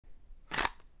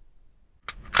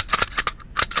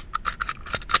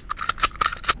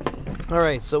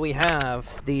Alright, so we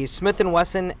have the Smith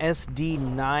Wesson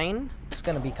SD9. It's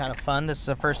going to be kind of fun. This is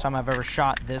the first time I've ever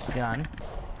shot this gun.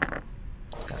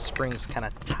 The spring's kind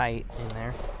of tight in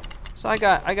there. So I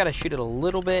got to shoot it a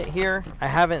little bit here. I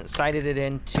haven't sighted it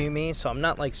into me, so I'm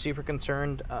not like super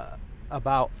concerned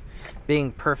about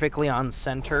being perfectly on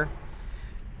center.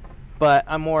 But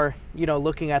I'm more, you know,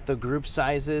 looking at the group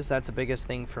sizes. That's the biggest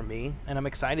thing for me. And I'm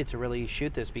excited to really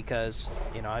shoot this because,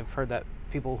 you know, I've heard that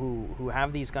people who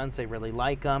have these guns, they really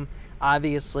like them.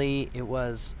 Obviously, it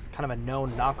was kind of a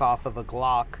known knockoff of a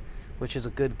Glock, which is a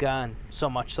good gun. So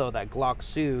much so that Glock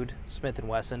sued Smith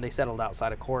Wesson. They settled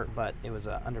outside of court, but it was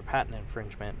under patent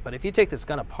infringement. But if you take this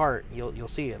gun apart, you'll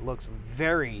see it looks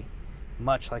very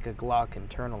much like a Glock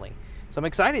internally. So I'm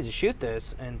excited to shoot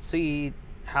this and see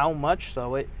how much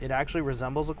so it actually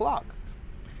resembles a Glock.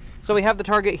 So we have the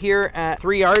target here at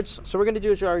 3 yards. So we're going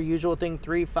to do our usual thing,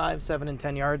 3, 5, 7, and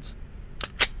 10 yards.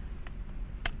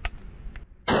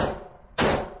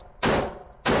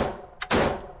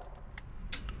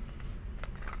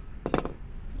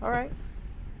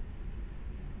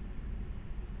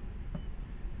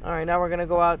 All right, now we're going to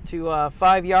go out to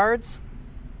 5 yards.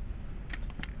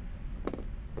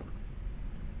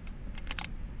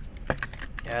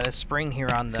 Yeah, this spring here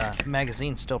on the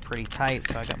magazine's still pretty tight,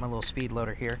 so I got my little speed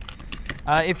loader here.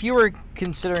 If you were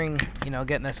considering, you know,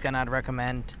 getting this gun, I'd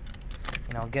recommend,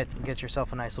 you know, get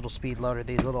yourself a nice little speed loader.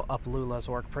 These little Up-Lulas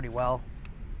work pretty well.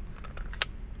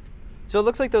 So it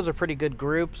looks like those are pretty good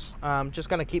groups. Just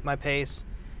going to keep my pace.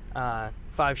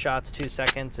 5 shots, 2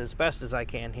 seconds, as best as I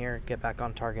can here. Get back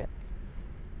on target.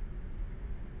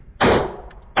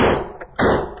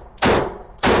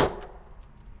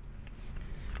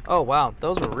 Oh, wow.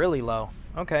 Those were really low.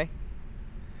 Okay.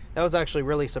 That was actually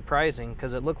really surprising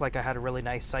because it looked like I had a really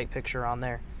nice sight picture on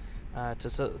there.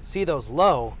 To see those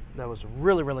low, that was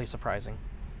really, really surprising.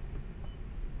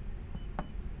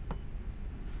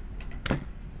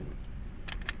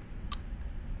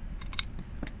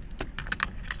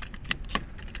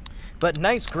 But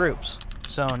nice groups.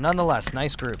 So nonetheless,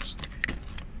 nice groups.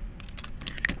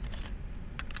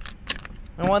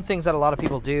 And one of the things that a lot of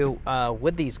people do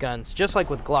with these guns, just like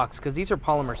with Glocks, because these are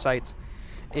polymer sights,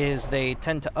 is they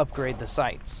tend to upgrade the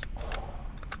sights.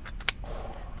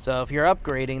 So if you're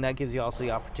upgrading, that gives you also the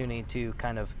opportunity to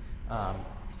kind of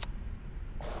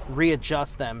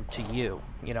readjust them to you.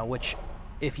 You know, which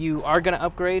if you are going to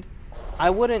upgrade, I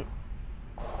wouldn't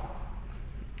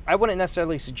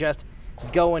necessarily suggest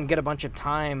go and get a bunch of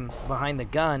time behind the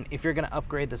gun if you're going to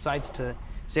upgrade the sights to,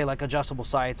 say, like adjustable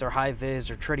sights or high vis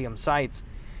or tritium sights,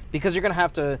 because you're going to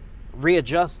have to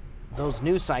readjust those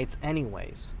new sights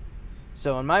anyways.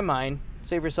 So in my mind,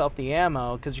 save yourself the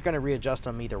ammo because you're going to readjust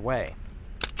them either way.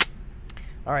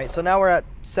 All right, so now we're at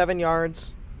 7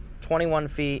 yards, 21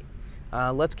 feet.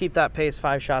 Let's keep that pace,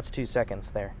 5 shots, 2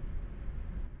 seconds there.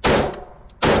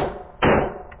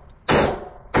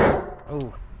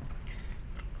 Ooh.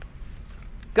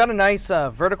 Got a nice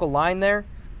vertical line there.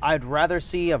 I'd rather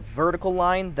see a vertical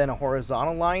line than a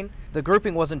horizontal line. The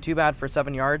grouping wasn't too bad for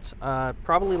 7 yards,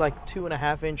 probably like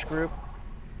 2.5 inch group.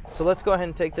 So let's go ahead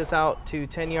and take this out to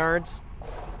 10 yards.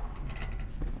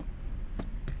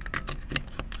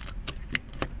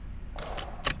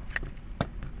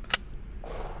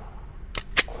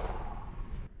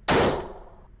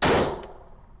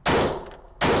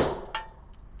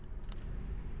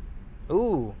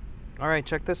 Ooh, all right,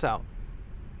 check this out.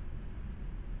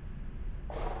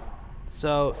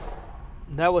 So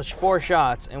that was 4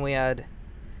 shots, and we had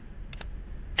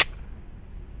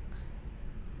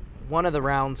one of the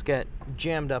rounds get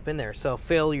jammed up in there. So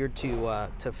failure to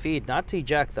feed, not to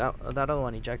eject. That other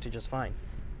one ejected just fine.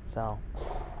 So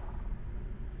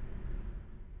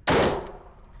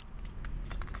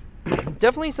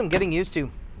definitely some getting used to.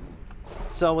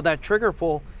 So with that trigger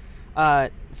pull,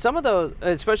 some of those,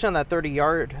 especially on that 30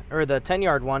 yard or the 10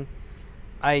 yard one,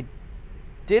 I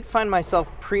did find myself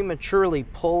prematurely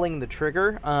pulling the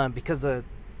trigger because the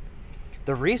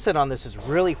reset on this is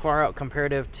really far out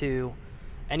comparative to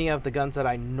any of the guns that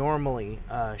I normally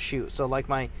shoot. So like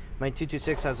my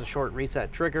 226 has a short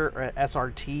reset trigger, or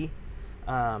SRT.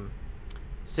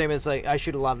 Same as like I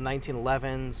shoot a lot of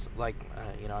 1911s. Like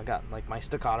you know, I got like my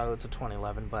Staccato, it's a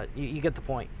 2011, but you get the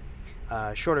point.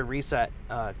 Shorter reset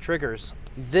triggers.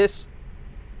 This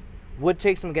would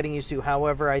take some getting used to.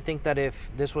 However, I think that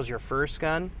if this was your first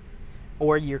gun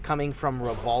or you're coming from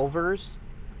revolvers,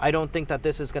 I don't think that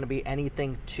this is going to be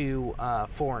anything too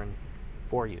foreign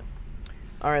for you.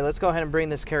 All right, let's go ahead and bring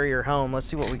this carrier home. Let's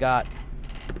see what we got.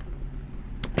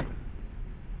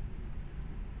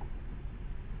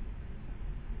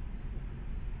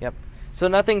 Yep. So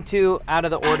nothing too out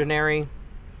of the ordinary.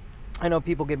 I know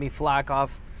people give me flack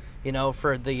off, you know,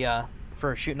 for the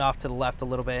for shooting off to the left a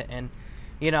little bit, and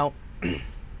you know,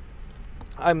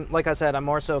 like I said, I'm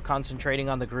more so concentrating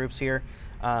on the groups here.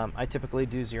 I typically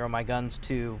do zero my guns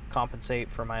to compensate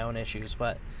for my own issues,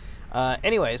 but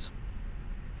anyways,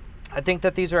 I think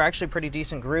that these are actually pretty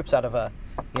decent groups out of a,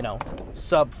 you know,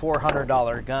 sub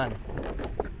 $400 gun.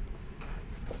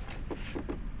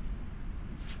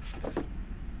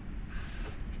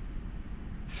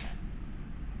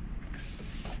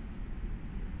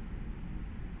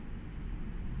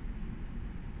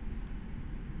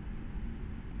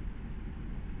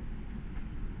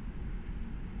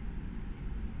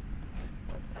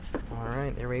 All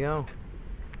right, there we go.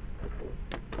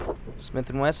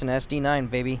 Smith & Wesson SD9,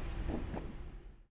 baby.